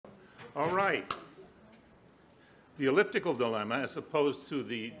All right. The elliptical dilemma, as opposed to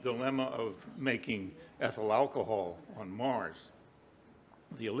the dilemma of making ethyl alcohol on Mars.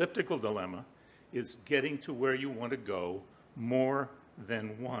 The elliptical dilemma is getting to where you want to go more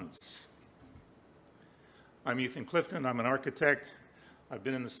than once. I'm Ethan Cliffton. I'm an architect. I've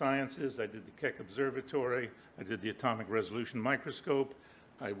been in the sciences. I did the Keck Observatory. I did the atomic resolution microscope.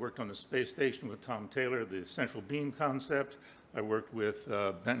 I worked on the space station with Tom Taylor, the central beam concept. I worked with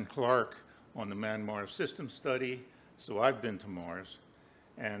Benton Clark on the Man-Mars system study. So I've been to Mars.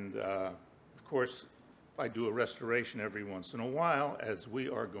 And of course, I do a restoration every once in a while, as we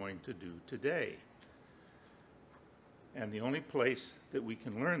are going to do today. And the only place that we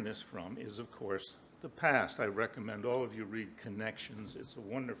can learn this from is, of course, the past. I recommend all of you read Connections. It's a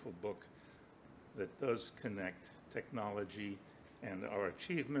wonderful book that does connect technology and our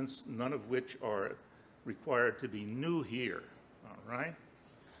achievements, none of which are required to be new here, all right?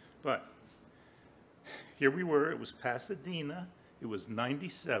 But here we were, it was Pasadena, it was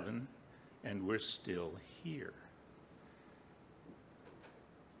 97, and we're still here.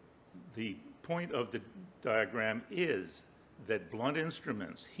 The point of the diagram is that blunt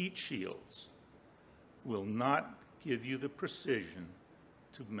instruments, heat shields, will not give you the precision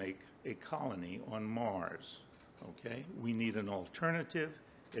to make a colony on Mars, okay? We need an alternative.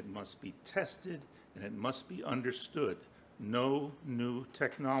 It must be tested, and it must be understood. No new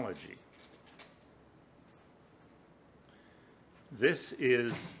technology. This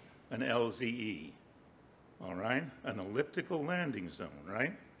is an LZE, all right? An elliptical landing zone,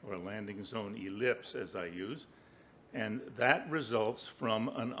 right? Or a landing zone ellipse, as I use. And that results from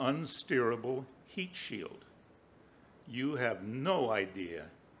an unsteerable heat shield. You have no idea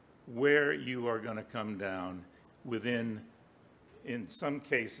where you are going to come down within, in some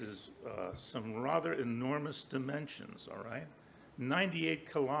cases, some rather enormous dimensions, all right? 98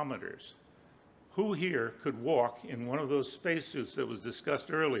 kilometers. Who here could walk in one of those spacesuits that was discussed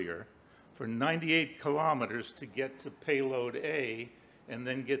earlier for 98 kilometers to get to payload A and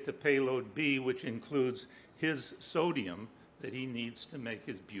then get to payload B, which includes his sodium that he needs to make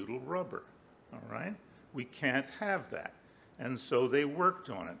his butyl rubber, all right? We can't have that. And so they worked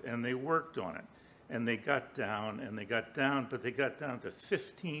on it, and they worked on it. And they got down, and they got down, but they got down to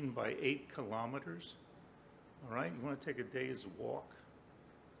 15 by 8 kilometers, all right? You want to take a day's walk,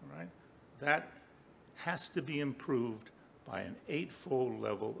 all right? That has to be improved by an 8-fold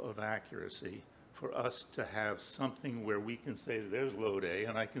level of accuracy for us to have something where we can say there's load A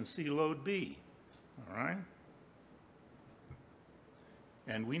and I can see load B, all right?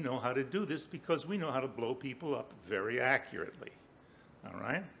 And we know how to do this because we know how to blow people up very accurately, all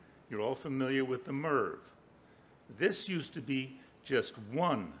right? You're all familiar with the MIRV. This used to be just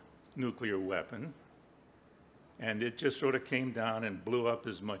one nuclear weapon, and it just sort of came down and blew up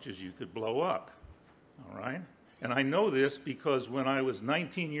as much as you could blow up, all right? And I know this because when I was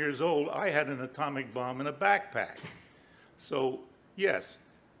 19 years old, I had an atomic bomb in a backpack. So, yes,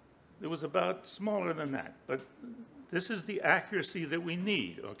 it was about smaller than that, but this is the accuracy that we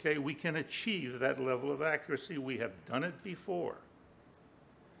need, okay? We can achieve that level of accuracy. We have done it before.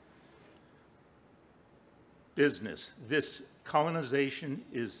 Business. This colonization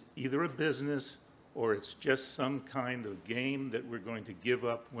is either a business or it's just some kind of game that we're going to give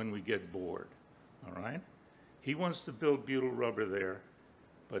up when we get bored, all right? He wants to build butyl rubber there,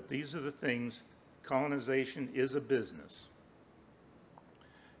 but these are the things. Colonization is a business.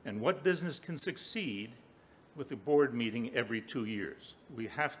 And what business can succeed with a board meeting every 2 years? We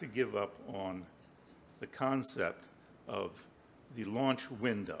have to give up on the concept of the launch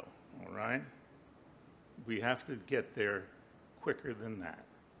window, all right? We have to get there quicker than that.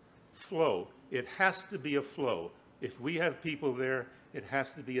 Flow, it has to be a flow. If we have people there, it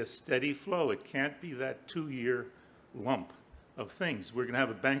has to be a steady flow. It can't be that 2-year lump of things. We're going to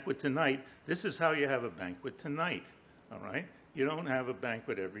have a banquet tonight. This is how you have a banquet tonight, all right? You don't have a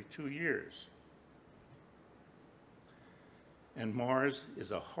banquet every 2 years. And Mars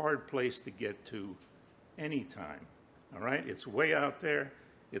is a hard place to get to anytime, all right? It's way out there.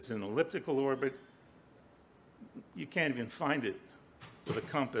 It's an elliptical orbit. You can't even find it with a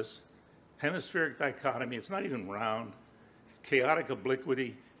compass. Hemispheric dichotomy, it's not even round. It's chaotic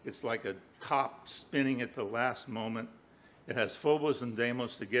obliquity. It's like a top spinning at the last moment. It has Phobos and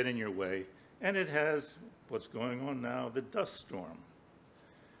Deimos to get in your way. And it has what's going on now, the dust storm.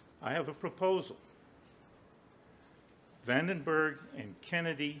 I have a proposal. Vandenberg and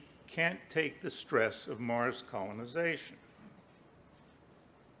Kennedy can't take the stress of Mars colonization.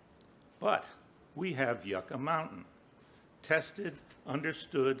 But we have Yucca Mountain, tested,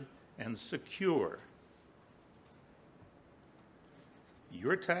 understood, and secure.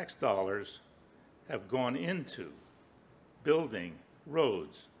 your tax dollars have gone into building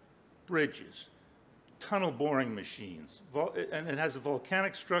roads, bridges, tunnel boring machines, and it has a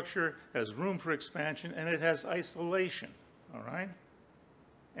volcanic structure, has room for expansion, and it has isolation, all right?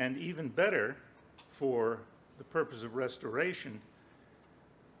 And even better, for the purpose of restoration,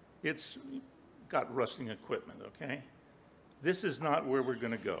 it's got rusting equipment, okay? This is not where we're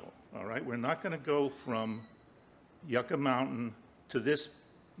going to go, all right? We're not going to go from Yucca Mountain to this,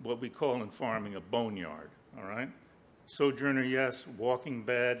 what we call in farming, a boneyard, all right? Sojourner, yes. Walking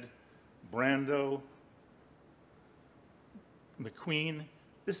Bed, Brando, McQueen.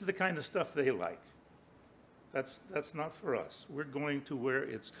 This is the kind of stuff they like. That's not for us. We're going to where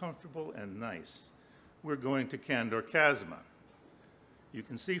it's comfortable and nice. We're going to Candor-Chasma. You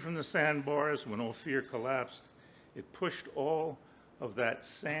can see from the sandbars, when Ophir collapsed, it pushed all of that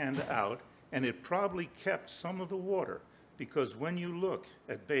sand out, and it probably kept some of the water, because when you look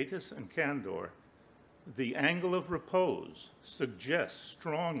at Betis and Candor, the angle of repose suggests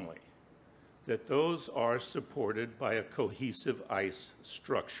strongly that those are supported by a cohesive ice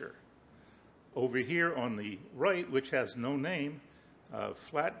structure. Over here on the right, which has no name,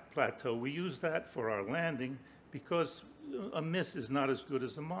 flat plateau, we use that for our landing because a miss is not as good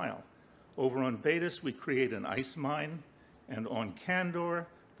as a mile. Over on Betis, we create an ice mine, and on Candor,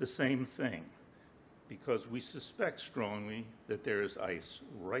 the same thing, because we suspect strongly that there is ice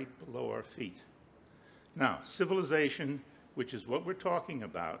right below our feet. Now, civilization, which is what we're talking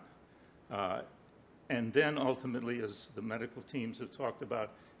about, and then ultimately, as the medical teams have talked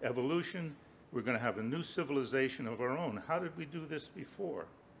about, evolution, we're going to have a new civilization of our own. How did we do this before?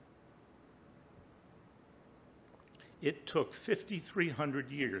 It took 5,300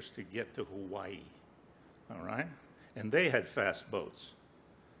 years to get to Hawaii, all right? And they had fast boats.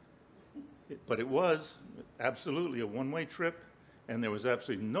 But it was absolutely a one-way trip, and there was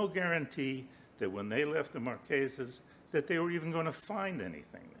absolutely no guarantee that when they left the Marquesas that they were even going to find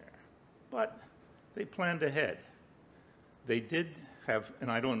anything there. But they planned ahead. They did have, and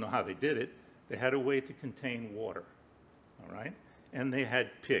I don't know how they did it, they had a way to contain water, all right? And they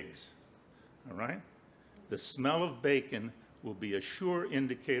had pigs, all right? The smell of bacon will be a sure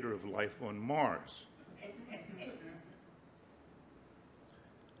indicator of life on Mars.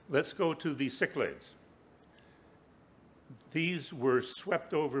 Let's go to the Cyclades. These were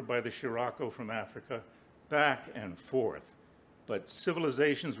swept over by the Scirocco from Africa, back and forth. But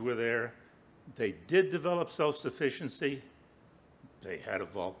civilizations were there. They did develop self-sufficiency. They had a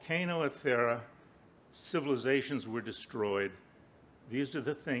volcano at Thera. Civilizations were destroyed. These are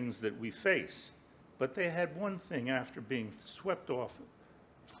the things that we face. But they had one thing after being swept off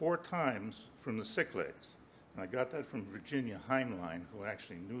 4 times from the Cyclades. And I got that from Virginia Heinlein, who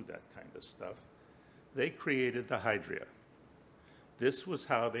actually knew that kind of stuff. They created the hydria. This was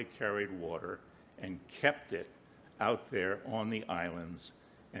how they carried water and kept it out there on the islands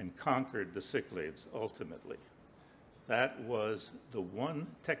and conquered the Cyclades ultimately. That was the one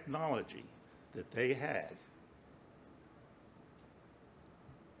technology that they had.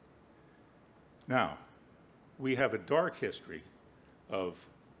 Now, we have a dark history of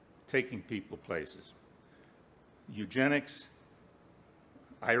taking people places. Eugenics,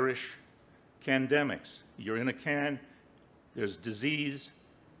 Irish, candemics. You're in a can, there's disease.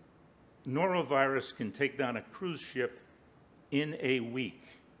 Norovirus can take down a cruise ship in a week,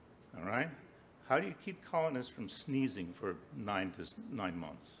 all right? How do you keep colonists from sneezing for 9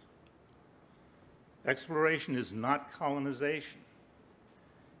 months? Exploration is not colonization.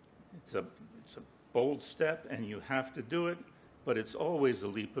 It's a bold step, and you have to do it, but it's always a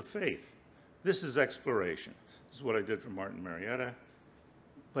leap of faith. This is exploration. This is what I did for Martin Marietta,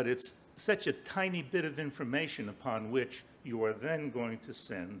 but it's such a tiny bit of information upon which you are then going to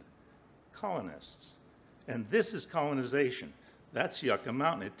send colonists. And this is colonization. That's Yucca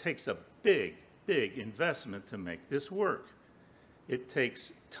Mountain. It takes a big, big investment to make this work. It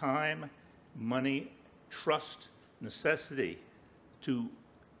takes time, money, trust, necessity to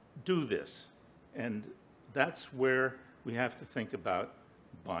do this. And that's where we have to think about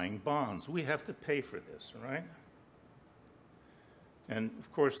buying bonds. We have to pay for this, right? And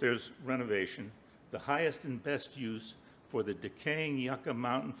of course, there's renovation. The highest and best use for the decaying Yucca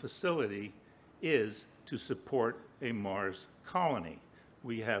Mountain facility is to support a Mars colony.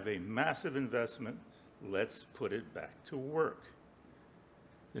 We have a massive investment. Let's put it back to work.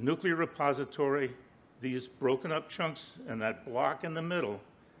 The nuclear repository, these broken up chunks and that block in the middle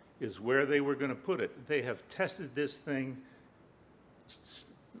is where they were going to put it. They have tested this thing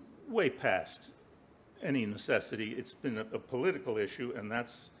way past any necessity. It's been a political issue, and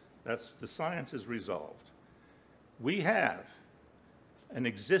that's the science is resolved. We have an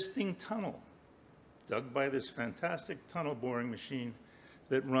existing tunnel dug by this fantastic tunnel boring machine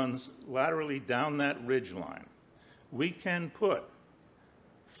that runs laterally down that ridge line. We can put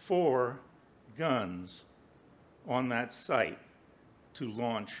 4 guns on that site to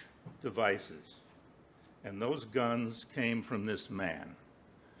launch devices. And those guns came from this man.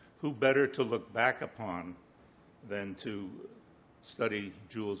 Who better to look back upon than to study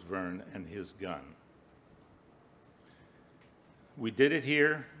Jules Verne and his gun? We did it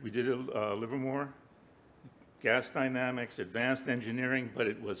here. We did it Livermore. Gas dynamics, advanced engineering, but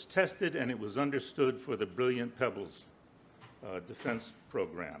it was tested and it was understood for the Brilliant Pebbles defense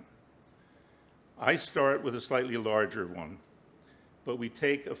program. I start with a slightly larger one, but we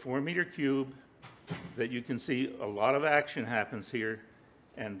take a 4-meter cube that you can see a lot of action happens here,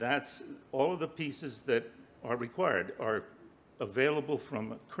 and that's all of the pieces that are required are available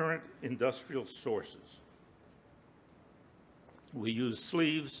from current industrial sources. We use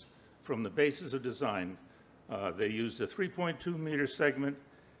sleeves from the basis of design. They used a 3.2-meter segment.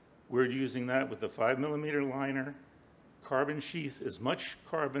 We're using that with a 5-millimeter liner. Carbon sheath, as much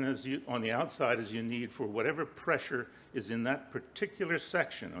carbon as on the outside as you need for whatever pressure is in that particular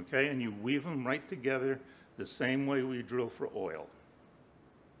section, okay? And you weave them right together the same way we drill for oil.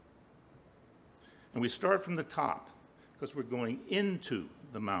 And we start from the top because we're going into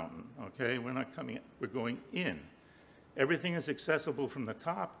the mountain, okay? We're not coming, we're going in. Everything is accessible from the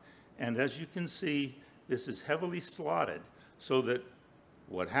top, and as you can see, this is heavily slotted so that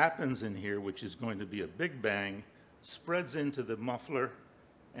what happens in here, which is going to be a big bang, spreads into the muffler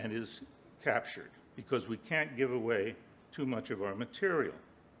and is captured because we can't give away too much of our material.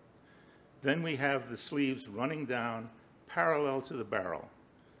 Then we have the sleeves running down parallel to the barrel.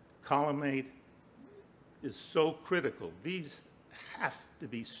 Collimate is so critical. These have to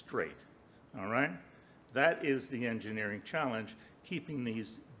be straight, all right? That is the engineering challenge, keeping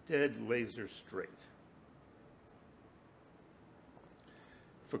these dead laser straight.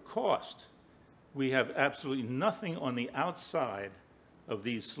 For cost, we have absolutely nothing on the outside of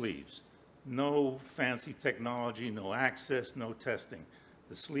these sleeves. No fancy technology, no access, no testing.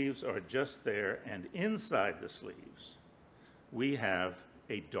 The sleeves are just there, and inside the sleeves, we have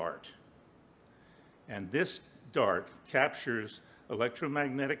a dart. And this dart captures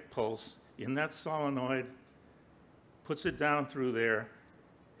electromagnetic pulse in that solenoid, puts it down through there,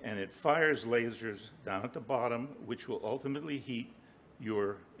 and it fires lasers down at the bottom, which will ultimately heat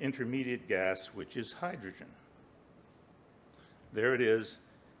your intermediate gas, which is hydrogen. There it is,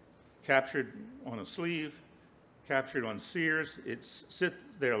 captured on a sleeve, captured on sears. It sits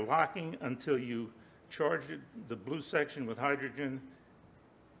there locking until you charge it, the blue section with hydrogen,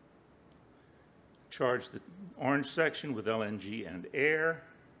 charge the orange section with LNG and air,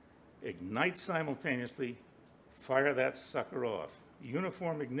 ignite simultaneously, fire that sucker off.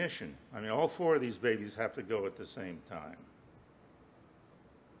 Uniform ignition. I mean, all 4 of these babies have to go at the same time.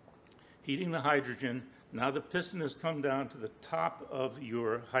 Heating the hydrogen, now the piston has come down to the top of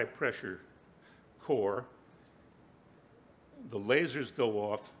your high pressure core. The lasers go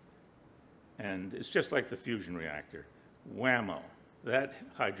off, and it's just like the fusion reactor. Whammo. That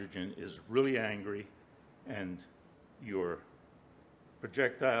hydrogen is really angry, and your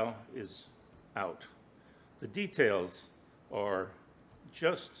projectile is out. The details are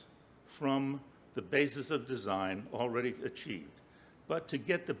just from the basis of design already achieved. But to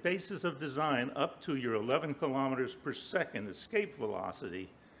get the basis of design up to your 11 kilometers per second escape velocity,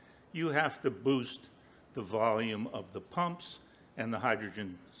 you have to boost the volume of the pumps and the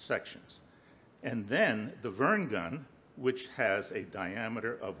hydrogen sections. And then the Verne gun, which has a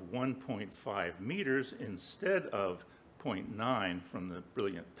diameter of 1.5 meters instead of 0.9 from the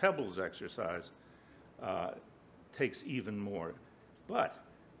Brilliant Pebbles exercise, takes even more. But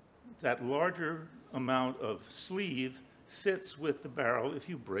that larger amount of sleeve fits with the barrel if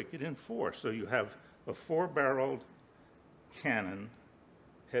you break it in 4. So you have a 4-barreled cannon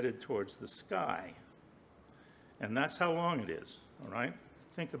headed towards the sky. And that's how long it is, all right?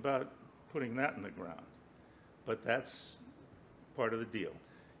 Think about putting that in the ground. But that's part of the deal.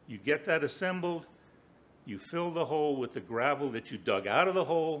 You get that assembled, you fill the hole with the gravel that you dug out of the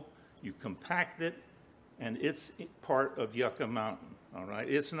hole, you compact it, and it's part of Yucca Mountain, all right?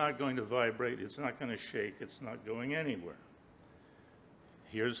 It's not going to vibrate, it's not going to shake, it's not going anywhere.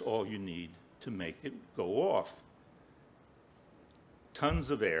 Here's all you need to make it go off.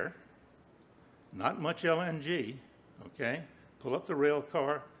 Tons of air, not much LNG, okay? Pull up the rail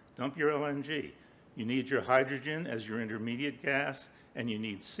car, dump your LNG. You need your hydrogen as your intermediate gas, and you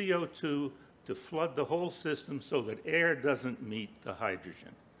need CO2 to flood the whole system so that air doesn't meet the hydrogen.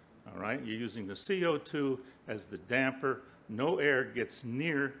 All right, you're using the CO2 as the damper, no air gets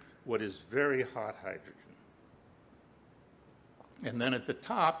near what is very hot hydrogen. And then at the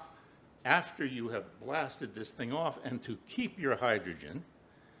top, after you have blasted this thing off, and to keep your hydrogen,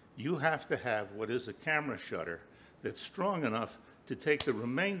 you have to have what is a camera shutter that's strong enough to take the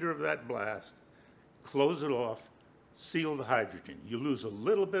remainder of that blast, close it off, seal the hydrogen. You lose a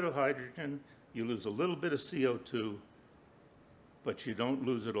little bit of hydrogen, you lose a little bit of CO2, but you don't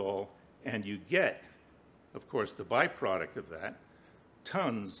lose it all, and you get, of course, the byproduct of that,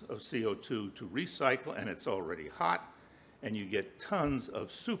 tons of CO2 to recycle, and it's already hot, and you get tons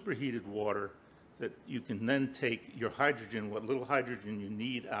of superheated water that you can then take your hydrogen, what little hydrogen you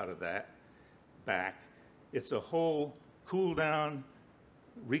need out of that, back. It's a whole cool down,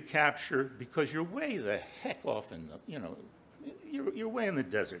 recapture, because you're way the heck off in the, you're way in the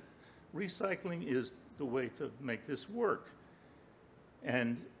desert. Recycling is the way to make this work.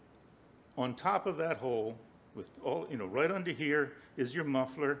 And on top of that hole, with all, right under here is your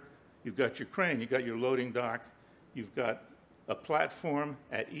muffler. You've got your crane, you've got your loading dock, you've got a platform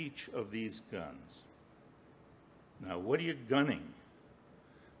at each of these guns. Now, what are you gunning?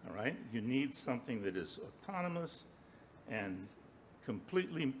 All right, you need something that is autonomous and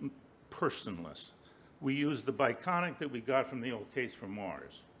completely personless. We use the biconic that we got from the old case from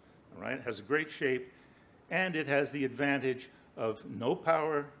Mars. All right, it has a great shape, and it has the advantage of no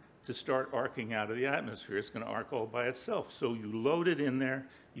power to start arcing out of the atmosphere. It's going to arc all by itself. So you load it in there,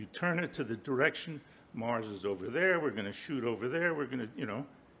 you turn it to the direction. Mars is over there, we're going to shoot over there, we're going to,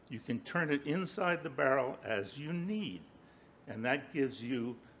 you can turn it inside the barrel as you need. And that gives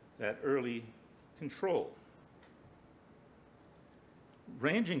you that early control.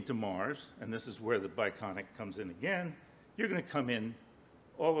 Ranging to Mars, and this is where the biconic comes in again, you're going to come in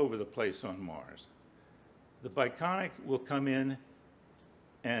all over the place on Mars. The biconic will come in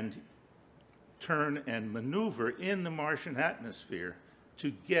and turn and maneuver in the Martian atmosphere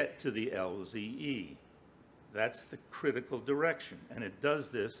to get to the LZE. That's the critical direction, and it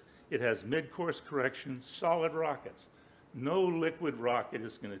does this. It has mid-course correction, solid rockets. No liquid rocket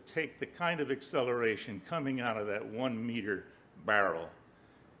is going to take the kind of acceleration coming out of that 1 meter barrel.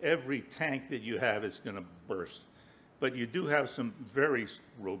 Every tank that you have is going to burst. But you do have some very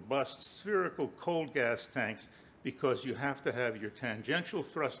robust spherical cold gas tanks because you have to have your tangential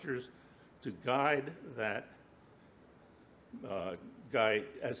thrusters to guide that guy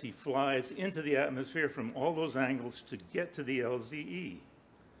as he flies into the atmosphere from all those angles to get to the LZE.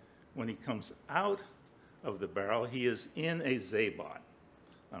 When he comes out of the barrel, he is in a Zabot,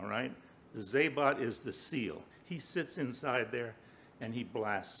 all right? The Zabot is the seal. He sits inside there and he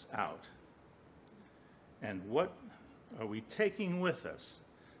blasts out. And what are we taking with us?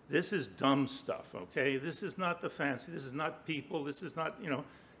 This is dumb stuff, okay? This is not the fancy, this is not people, this is not,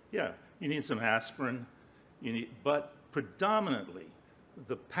 yeah, you need some aspirin, but predominantly,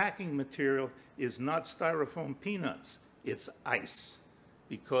 the packing material is not styrofoam peanuts, it's ice.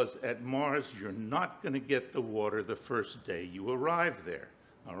 Because at Mars, you're not going to get the water the first day you arrive there,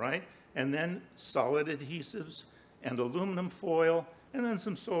 all right? And then solid adhesives and aluminum foil, and then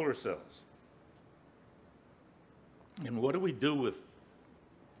some solar cells. And what do we do with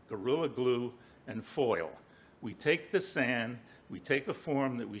Gorilla Glue and foil? We take the sand, we take a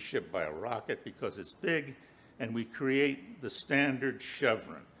form that we ship by a rocket because it's big, and we create the standard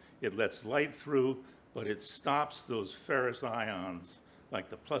chevron. It lets light through, but it stops those ferrous ions like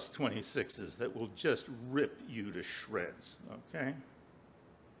the plus 26s that will just rip you to shreds, okay?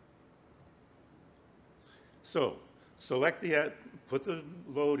 So, put the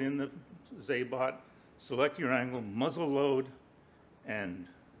load in the Zabot, select your angle, muzzle load, and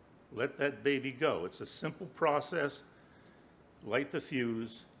let that baby go. It's a simple process, light the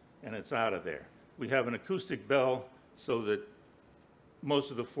fuse, and it's out of there. We have an acoustic bell so that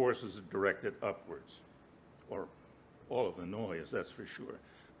most of the forces are directed upwards, or all of the noise, that's for sure.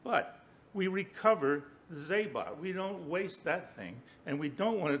 But we recover the Zabot. We don't waste that thing, and we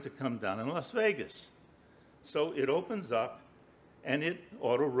don't want it to come down in Las Vegas. So it opens up, and it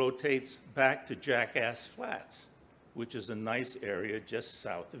auto-rotates back to Jackass Flats, which is a nice area just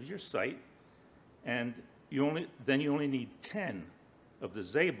south of your site. And then you only need 10 of the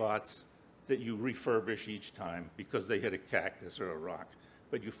Zabots that you refurbish each time because they hit a cactus or a rock.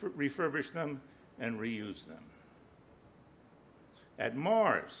 But you refurbish them and reuse them. At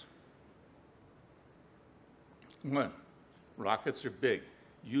Mars, one, rockets are big.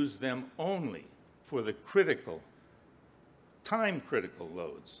 Use them only for the critical, time-critical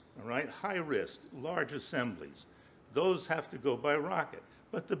loads, all right? High risk, large assemblies. Those have to go by rocket.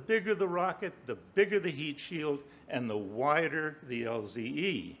 But the bigger the rocket, the bigger the heat shield, and the wider the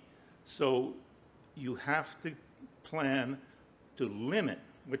LZE. So you have to plan to limit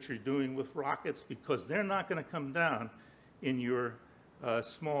what you're doing with rockets because they're not going to come down in your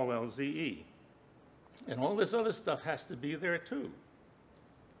small LZE. And all this other stuff has to be there too.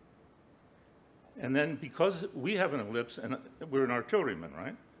 And then because we have an ellipse, and we're an artilleryman,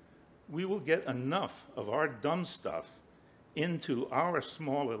 right? We will get enough of our dumb stuff into our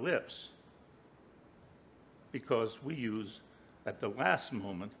small ellipse because we use, at the last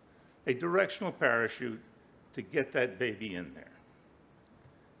moment, a directional parachute to get that baby in there.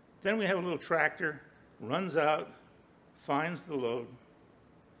 Then we have a little tractor, runs out, finds the load,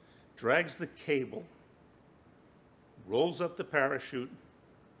 drags the cable, rolls up the parachute,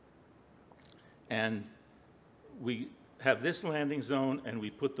 and we have this landing zone, and we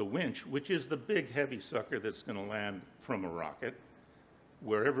put the winch, which is the big heavy sucker that's going to land from a rocket,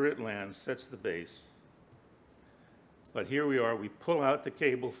 wherever it lands, sets the base. But here we are, we pull out the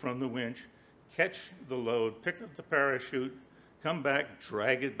cable from the winch, catch the load, pick up the parachute, come back,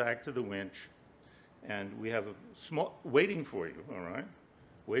 drag it back to the winch, and we have a small, waiting for you, all right?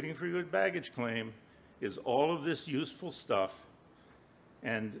 Waiting for you at baggage claim is all of this useful stuff,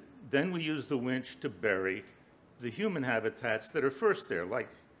 and then we use the winch to bury the human habitats that are first there, like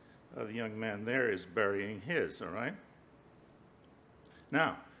the young man there is burying his, all right?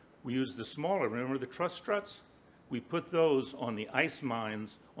 Now, we use the smaller, remember the truss struts? We put those on the ice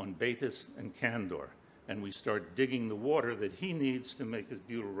mines on Betis and Candor, and we start digging the water that he needs to make his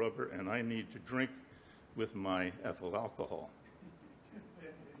butyl rubber and I need to drink with my ethyl alcohol.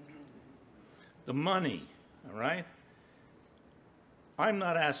 The money, all right? I'm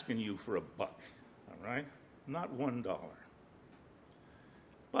not asking you for $1, all right? Not $1.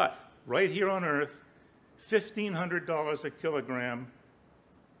 But right here on Earth, $1,500 a kilogram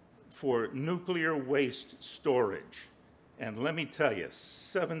for nuclear waste storage. And let me tell you,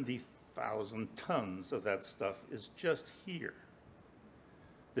 70,000 tons of that stuff is just here.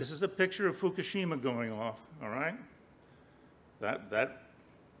 This is a picture of Fukushima going off, all right? That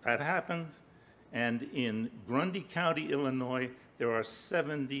happened. And in Grundy County, Illinois, there are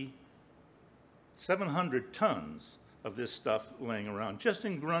 700 tons of this stuff laying around, just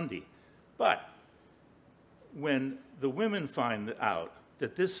in Grundy. But when the women find out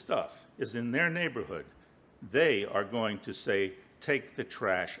that this stuff is in their neighborhood, they are going to say, take the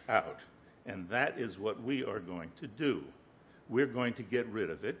trash out. And that is what we are going to do. We're going to get rid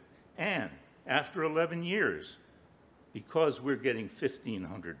of it. And after 11 years, because we're getting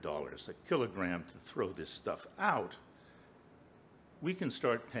 $1,500 a kilogram to throw this stuff out, we can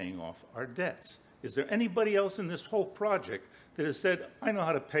start paying off our debts. Is there anybody else in this whole project that has said, I know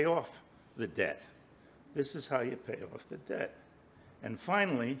how to pay off the debt? This is how you pay off the debt. And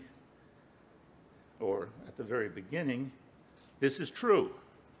finally, or at the very beginning, this is true,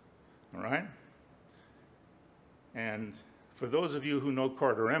 all right? And for those of you who know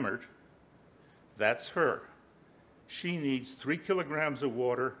Carter Emmert, that's her. She needs 3 kilograms of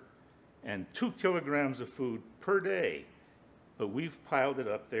water and 2 kilograms of food per day, but we've piled it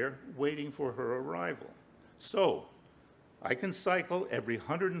up there waiting for her arrival. So I can cycle every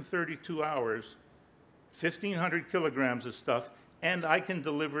 132 hours, 1,500 kilograms of stuff, and I can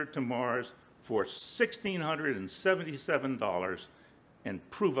deliver it to Mars for $1,677 and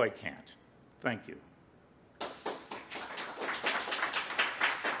prove I can't. Thank you.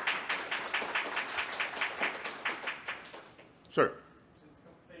 Sir. Just a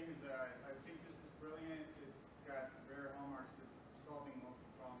couple things. I think this is brilliant. It's got rare hallmarks of solving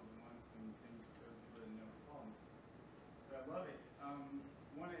multiple problems at once and things that other people didn't know were problems. So I love it.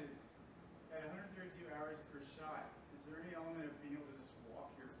 One is, at 132 hours per shot, is there any element of being able to just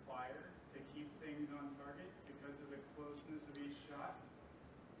walk your fire to keep things on target because of the closeness of each shot?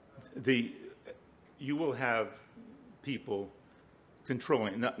 You will have people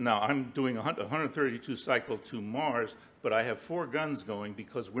controlling. Now I'm doing a 132 cycle to Mars, but I have 4 guns going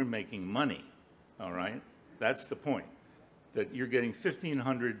because we're making money, all right? That's the point, that you're getting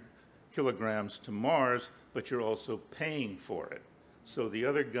 1,500 kilograms to Mars, but you're also paying for it. So the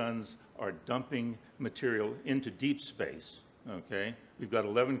other guns are dumping material into deep space, okay? We've got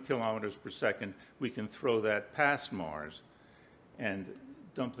 11 kilometers per second. We can throw that past Mars and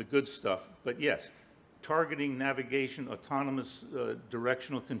dump the good stuff. But yes, targeting, navigation, autonomous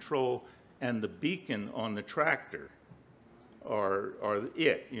directional control, and the beacon on the tractor are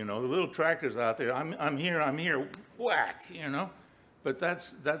it. You know, the little tractors out there, I'm here, whack, you know? But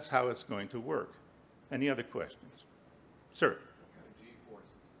that's how it's going to work. Any other questions? Sir? What kind of G-forces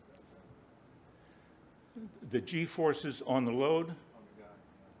is that? The G-forces on the load? On the gun.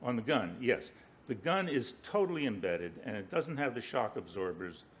 On the gun, yes. The gun is totally embedded, and it doesn't have the shock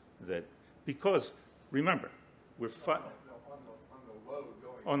absorbers that, because remember, We're No, on the load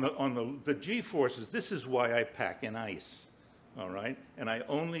going. on the G-forces, this is why I pack in ice, all right? And I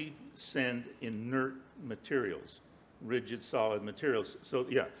only send inert materials, rigid, solid materials. So,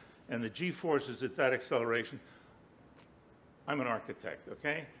 yeah, and the G-forces at that acceleration, I'm an architect,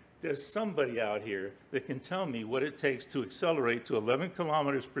 okay? There's somebody out here that can tell me what it takes to accelerate to 11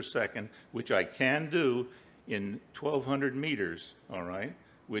 kilometers per second, which I can do in 1,200 meters, all right,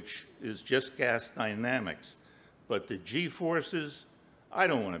 which is just gas dynamics. But the G-forces, I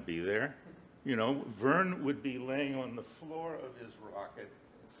don't want to be there. You know, Vern would be laying on the floor of his rocket,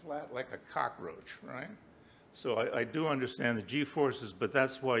 flat like a cockroach, right? So I do understand the G-forces, but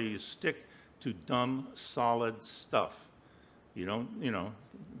that's why you stick to dumb, solid stuff. You don't, you know,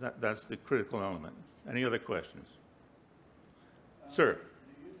 that's the critical element. Any other questions? Sir? Do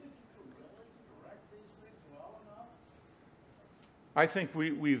you think you can really direct these things well enough? I think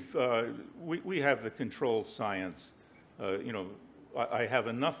we have the control science. You know, I have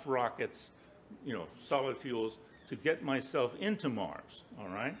enough rockets, you know, solid fuels to get myself into Mars, all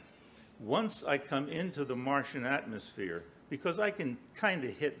right? Once I come into the Martian atmosphere, because I can kind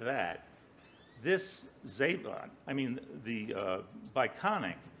of hit that, this Zebon, I mean, the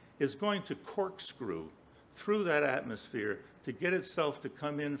Biconic, is going to corkscrew through that atmosphere to get itself to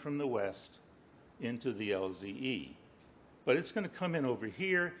come in from the west into the LZE. But it's going to come in over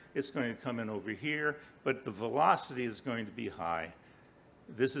here, it's going to come in over here, but the velocity is going to be high.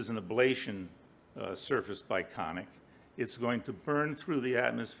 This is an ablation surface Biconic. It's going to burn through the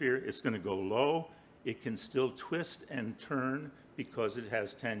atmosphere, it's going to go low, it can still twist and turn because it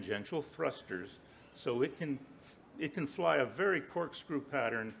has tangential thrusters, so it can fly a very corkscrew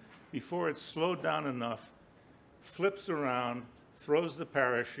pattern before it's slowed down enough, flips around, throws the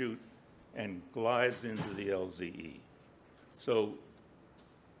parachute, and glides into the LZE. So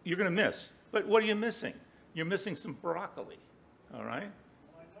you're going to miss. But what are you missing? You're missing some broccoli, all right?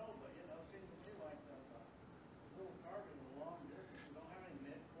 Well, I know, but you know, it seems to me like that's a little target in the long distance. You don't have any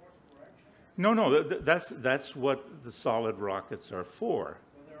mid-course correction. No, that's what the solid rockets are for.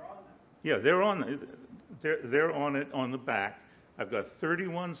 So they're on that. Yeah, they're on it on the back. I've got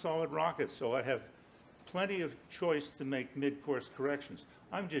 31 solid rockets, so I have plenty of choice to make mid-course corrections.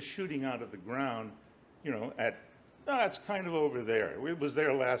 I'm just shooting out of the ground, you know, it's kind of over there. It was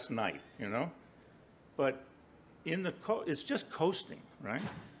there last night, you know? But it's just coasting, right?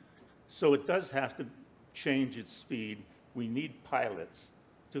 So it does have to change its speed. We need pilots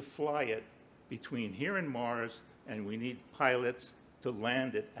to fly it between here and Mars, and we need pilots to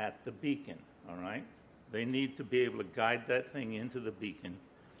land it at the beacon, all right? They need to be able to guide that thing into the beacon.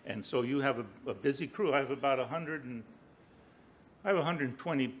 And so you have a busy crew. I have about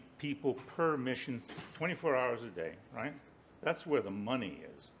 120 people per mission, 24 hours a day, right? That's where the money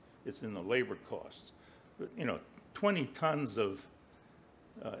is. It's in the labor costs. But, you know, 20 tons of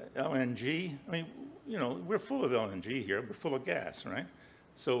LNG, I mean, you know, we're full of LNG here, we're full of gas, right?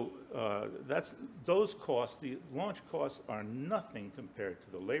 So those costs, the launch costs are nothing compared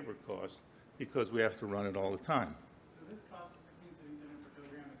to the labor costs because we have to run it all the time. So this cost of $16.77 per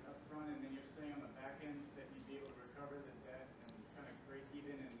kilogram is up front, and then you're saying on the back end that you'd be able to recover the debt and kind of break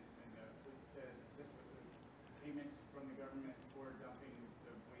even and with the payments from the government for dumping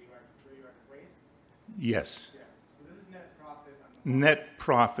the radioactive waste? Yes. Yeah. So this is net profit on the Net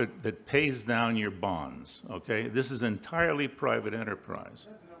profit that pays down your bonds, okay? This is entirely private enterprise.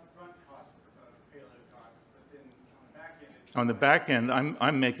 That's an upfront cost, payload cost, but then on the back end, it's On the back end,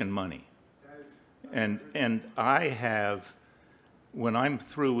 I'm making money. that is And I have, when I'm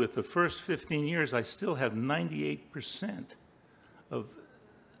through with the first 15 years, I still have 98% of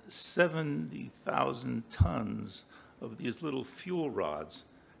 70,000 tons of these little fuel rods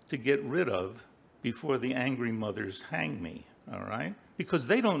to get rid of before the angry mothers hang me, all right? Because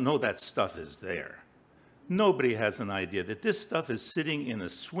they don't know that stuff is there. Nobody has an idea that this stuff is sitting in a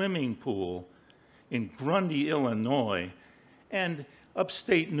swimming pool in Grundy, Illinois, and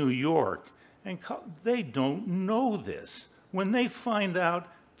upstate New York. And they don't know this. When they find out,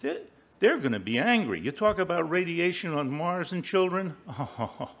 they're going to be angry. You talk about radiation on Mars and children,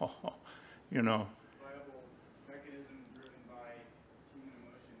 you know. viable mechanism driven by human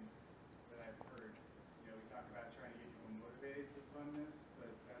emotion that I've heard. You know, we talk about trying to get people motivated to fund this, but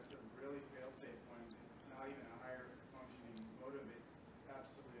that's a really fail-safe one because it's not even a higher functioning motive. It's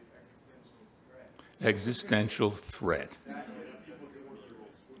absolute existential threat. Existential threat. That gets people to work.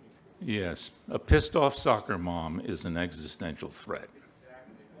 Yes, a pissed off soccer mom is an existential threat.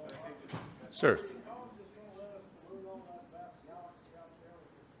 Exactly. So I think that's Sir, How is this going to let us pollute all that vast galaxy out there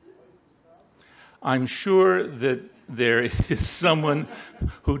with this poison stuff? I'm sure that there is someone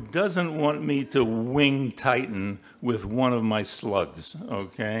who doesn't want me to wing Titan with one of my slugs,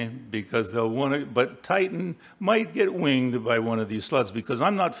 okay? Because they'll want to, but Titan might get winged by one of these slugs because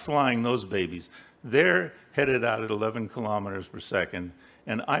I'm not flying those babies. They're headed out at 11 kilometers per second,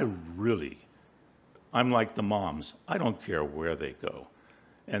 and I'm like the moms. I don't care where they go.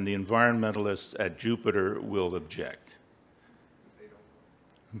 And the environmentalists at Jupiter will object.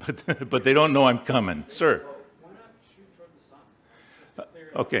 But they don't know I'm coming. Sir. Why not shoot toward the sun? Just to clear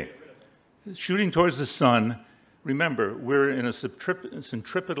it Okay. get rid of it. Shooting towards the sun, remember, we're in a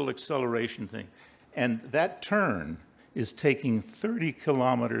centripetal acceleration thing. And that turn is taking 30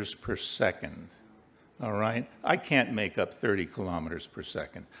 kilometers per second. All right? I can't make up 30 kilometers per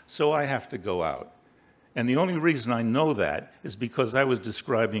second. So I have to go out. And the only reason I know that is because I was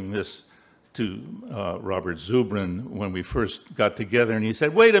describing this to Robert Zubrin when we first got together, and he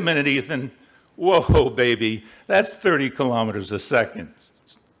said, wait a minute, Ethan. Whoa, baby, that's 30 kilometers a second.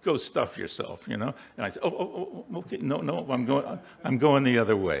 Go stuff yourself, you know? And I said, oh, okay, no, I'm going the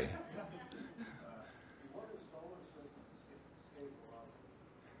other way.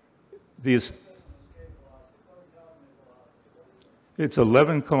 It's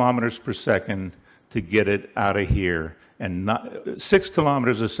 11 kilometers per second to get it out of here. And 6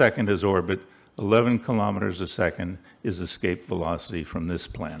 kilometers a second is orbit, 11 kilometers a second is escape velocity from this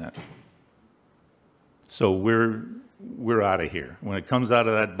planet. So we're out of here. When it comes out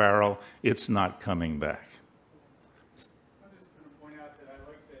of that barrel, it's not coming back. I'm just going to point out that I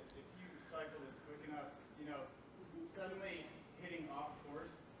like that if you cycle this quick enough, you know, suddenly hitting off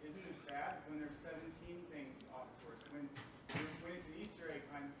course isn't as bad when there's 17 things off course. When it's an Easter egg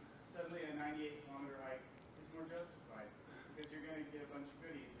hunt, suddenly a 98-kilometer hike is more justified because you're going to get a bunch of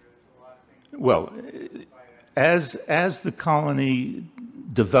goodies or there's a lot of things. Well, as the colony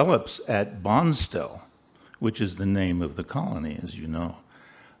develops at Bonstell, which is the name of the colony, as you know,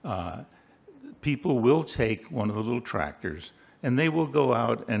 people will take one of the little tractors and they will go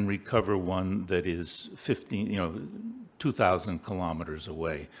out and recover one that is 2,000 kilometers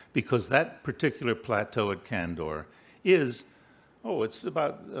away, because that particular plateau at Candor is, it's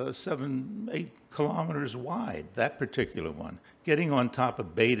about 7-8 kilometers wide, that particular one. Getting on top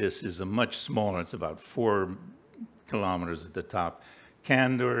of Betis is a much smaller, it's about 4 kilometers at the top.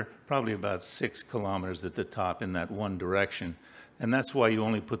 Candor, probably about 6 kilometers at the top in that one direction. And that's why you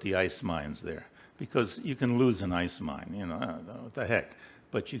only put the ice mines there, because you can lose an ice mine, you know, what the heck.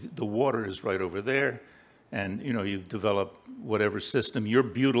 But the water is right over there, and, you know, you develop whatever system. He's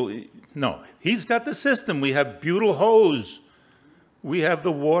got the system. We have butyl hose. We have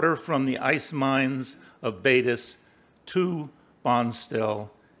the water from the ice mines of Betis to Bonstell,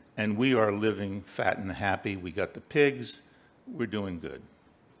 and we are living fat and happy. We got the pigs. We're doing good.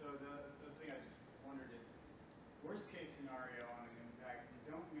 So the thing I just wondered is, worst case scenario on an impact,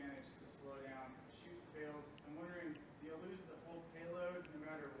 you don't manage to slow down, chute fails. I'm wondering, do you lose the whole payload no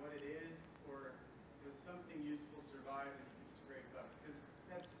matter what it is, or does something useful survive that you can scrape up? Because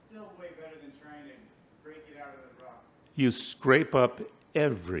that's still way better than trying to break it out of the rock. You scrape up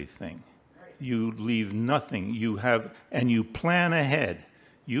everything. Right. You leave nothing. And you plan ahead.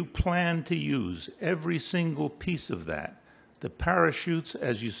 You plan to use every single piece of that. The parachutes,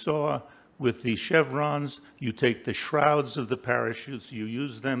 as you saw with the chevrons, you take the shrouds of the parachutes, you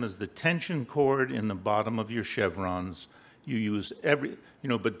use them as the tension cord in the bottom of your chevrons. You use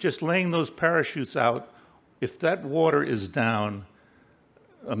but just laying those parachutes out, if that water is down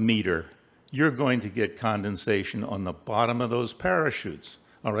a meter, you're going to get condensation on the bottom of those parachutes,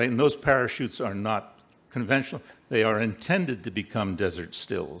 all right? And those parachutes are not conventional. They are intended to become desert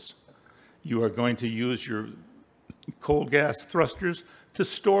stills. You are going to use your coal gas thrusters to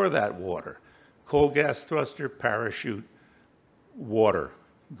store that water. Coal gas thruster, parachute, water.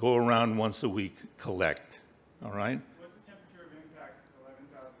 Go around once a week, collect, all right? What's the temperature of impact at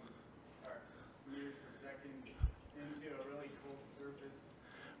 11,000 meters per second into a really cold surface?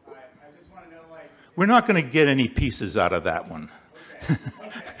 I just want to know, like... We're not going to get any pieces out of that one. Okay.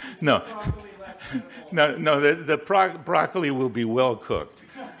 No. Broccoli left edible. No, the broccoli will be well cooked.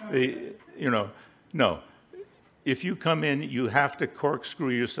 No. If you come in, you have to corkscrew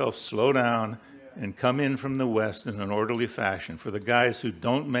yourself, slow down, and come in from the west in an orderly fashion. For the guys who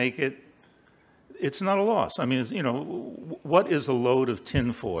don't make it, it's not a loss. I mean, what is a load of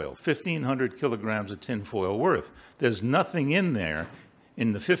tinfoil? 1,500 kilograms of tinfoil worth. There's nothing in there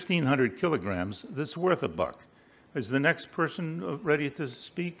in the 1,500 kilograms that's worth $1. Is the next person ready to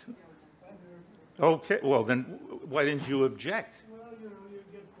speak? Okay, well then, why didn't you object? Well, you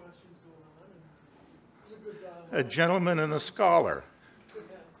get questions going on, and it's a good dialogue. A gentleman and a scholar.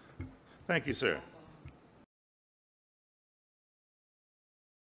 Thank you, sir.